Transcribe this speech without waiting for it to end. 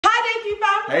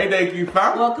Hey there, you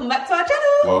fam. Welcome back to our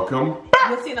channel. Welcome back.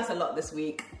 You've seen us a lot this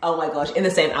week. Oh my gosh, in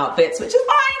the same outfits, which is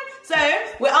fine. So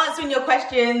we're answering your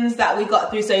questions that we got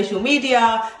through social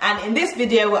media, and in this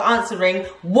video we're answering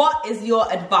what is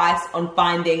your advice on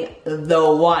finding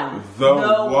the one. The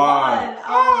one.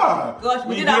 Oh gosh,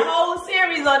 we did a whole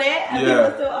series on it and people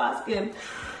are still asking.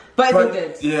 But it's all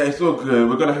good. Yeah, it's all good.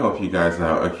 We're gonna help you guys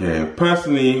out, okay?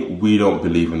 Personally, we don't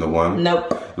believe in the one.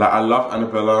 Nope. Like, I love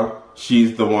Annabella.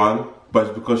 She's the one. But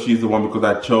it's because she's the one, because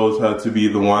I chose her to be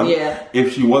the one. Yeah.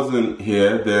 If she wasn't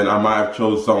here, then I might have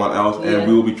chose someone else, and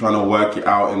we will be trying to work it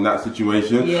out in that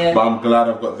situation. Yeah. But I'm glad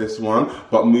I've got this one.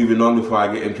 But moving on before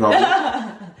I get in trouble.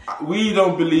 We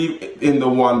don't believe in the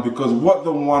one, because what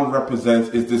the one represents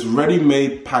is this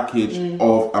ready-made package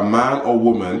of a man or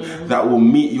woman that will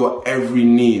meet your every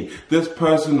need. This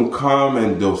person will come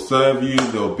and they'll serve you,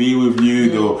 they'll be with you,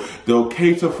 they'll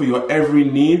cater for your every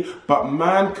need, but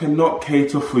man cannot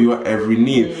cater for your every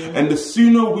need. And the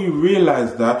sooner we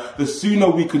realize that, the sooner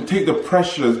we can take the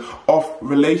pressures off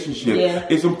relationship.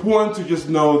 It's important to just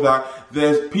know that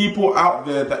there's people out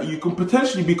there that you can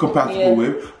potentially be compatible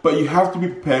with, but you have to be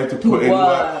prepared to put in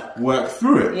work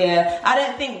through it. Yeah, I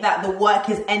don't think that the work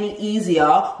is any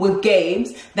easier with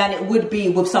games than it would be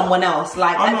with someone else.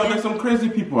 Like, I know there's some crazy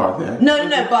people out there. No,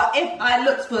 but if I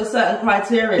looked for a certain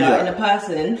criteria in a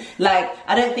person, like,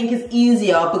 I don't think it's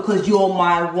easier because you're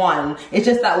my one. It's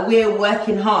just that we're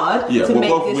working hard to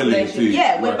make this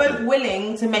relationship. We're both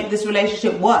willing to make this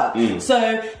relationship work.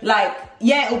 So, like,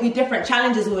 yeah, it'll be different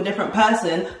challenges with a different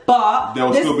person, but there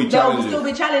will still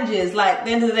be challenges. Like, at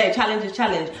the end of the day, challenge is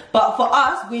challenge. But for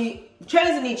us, we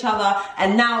chosen each other,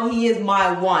 and now he is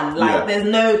my one. Like, there's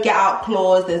no get out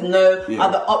clause, there's no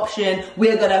other option.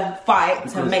 We're gonna fight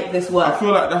to make this work. I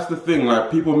feel like that's the thing.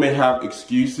 Like, people may have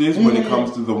excuses when it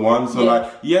comes to the one. So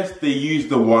like, yes, they use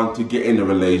the one to get in the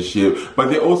relationship, but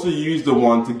they also use the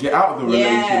one to get out of the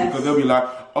relationship, because they'll be like,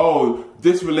 oh,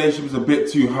 this relationship is a bit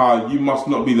too hard, you must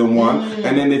not be the one.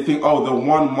 And then they think, oh, the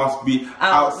one must be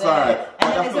outside.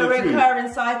 And then it's a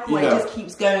recurring cycle. It just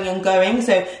keeps going and going.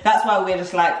 So that's why we're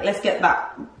just like, let's get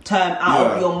that term out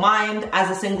of your mind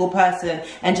as a single person,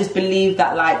 and just believe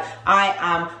that, like, I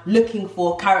am looking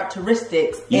for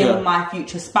characteristics in my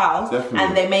future spouse,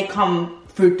 and they may come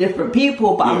through different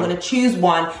people, but I'm going to choose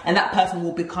one, and that person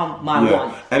will become my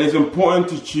one. And it's important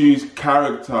to choose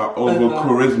character over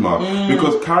charisma,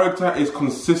 because character is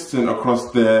consistent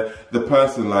across the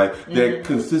person. Like, they're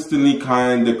consistently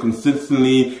kind, they're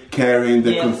consistently caring,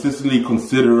 they're consistently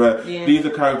considerate. These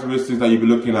are characteristics that you'll be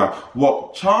looking at.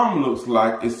 What charm looks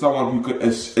like is someone who could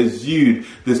exude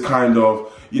this kind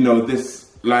of, you know, this,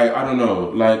 like, I don't know,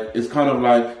 like, it's kind of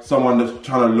like someone that's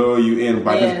trying to lure you in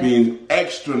by just being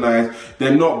extra nice.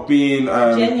 They're not being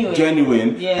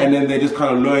genuine, and then they just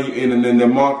kind of lure you in, and then they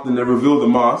reveal the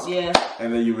mask,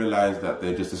 and then you realize that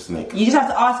they're just a snake. You just have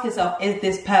to ask yourself, is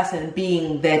this person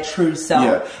being their true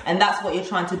self? And that's what you're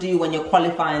trying to do when you're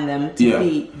qualifying them to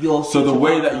be your So the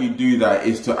way that you do that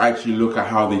is to actually look at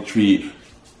how they treat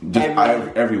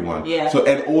everyone. So,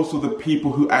 and also the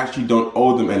people who actually don't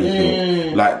owe them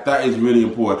anything. Like, that is really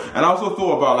important. And I also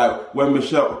thought about, like, when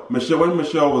Michelle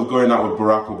was going out with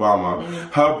Barack Obama,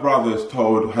 her brothers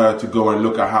told her to go and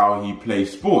look at how he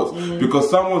plays sports,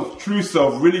 because someone's true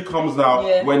self really comes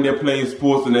out when they're playing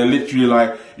sports, and they're literally,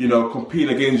 like, you know,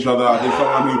 competing against each other. There's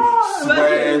someone who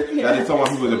swears, there's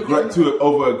someone who is too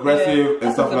over aggressive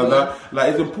and stuff like that. Like,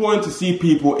 it's important to see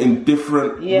people in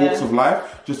different walks of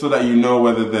life, just so that you know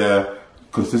whether they're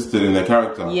consistent in their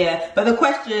character. But the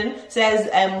question says,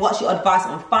 what's your advice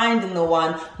on finding the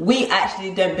one? We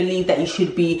actually don't believe that you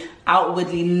should be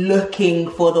outwardly looking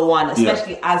for the one,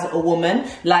 especially as a woman.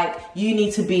 Like, you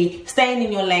need to be staying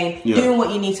in your lane, doing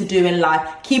what you need to do in life,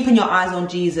 keeping your eyes on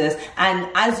Jesus, and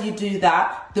as you do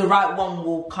that, the right one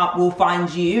will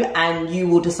find you, and you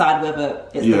will decide whether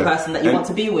it's the person that you want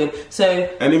to be with. So,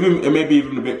 and even, it may be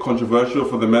even a bit controversial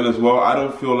for the men as well. I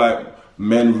don't feel like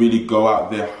men really go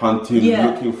out there hunting,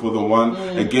 looking for the one.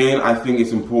 Again, I think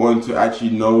it's important to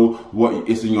actually know what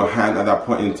is in your hand at that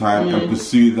point in time, and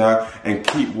pursue that, and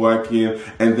keep working,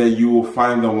 and then you will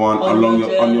find the one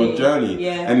on your journey.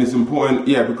 And it's important,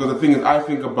 because the thing is, I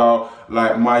think about,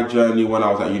 like, my journey when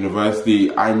I was at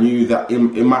university. I knew that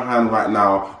in my hand right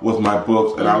now was my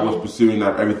books, and I was pursuing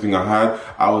that, everything I had.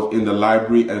 I was in the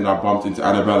library, and I bumped into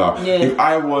Annabella. If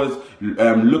I was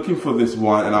looking for this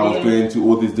one, and I was going to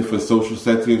all these different social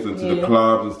settings and to the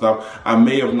clubs and stuff, I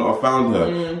may have not have found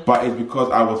her, but it's because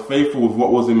I was faithful with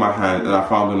what was in my hand, and I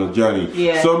found on the journey.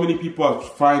 So many people are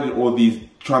finding all these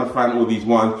trying to find all these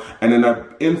ones, and then they're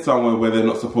in somewhere where they're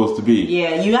not supposed to be.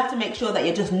 Yeah, you have to make sure that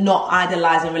you're just not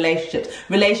idolizing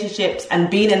relationships, and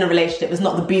being in a relationship is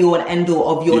not the be all and end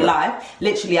all of your life.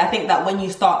 Literally, I think that when you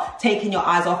start taking your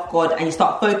eyes off God and you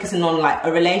start focusing on like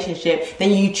a relationship,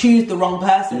 then you choose the wrong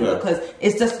person, because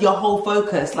it's just your whole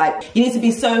focus. Like, you need to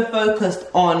be so focused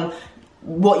on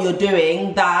what you're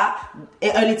doing that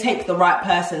it only takes the right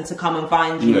person to come and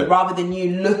find you, rather than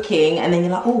you looking and then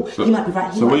you're like, oh, he might be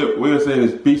right. So what you're saying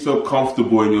is, be so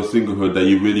comfortable in your singlehood that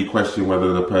you really question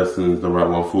whether the person is the right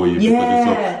one for you, because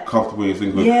you're so comfortable in your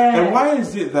singlehood. And why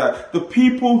is it that the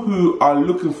people who are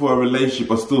looking for a relationship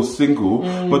are still single,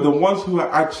 but the ones who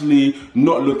are actually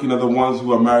not looking are the ones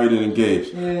who are married and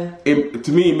engaged?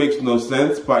 To me, it makes no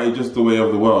sense, but it's just the way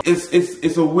of the world.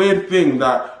 It's a weird thing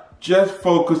that just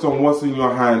focus on what's in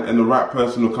your hand and the right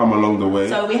person will come along the way.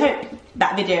 So we hope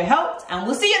that video helped, and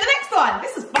we'll see you in the next one.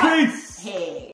 This is fun. Peace. Hey.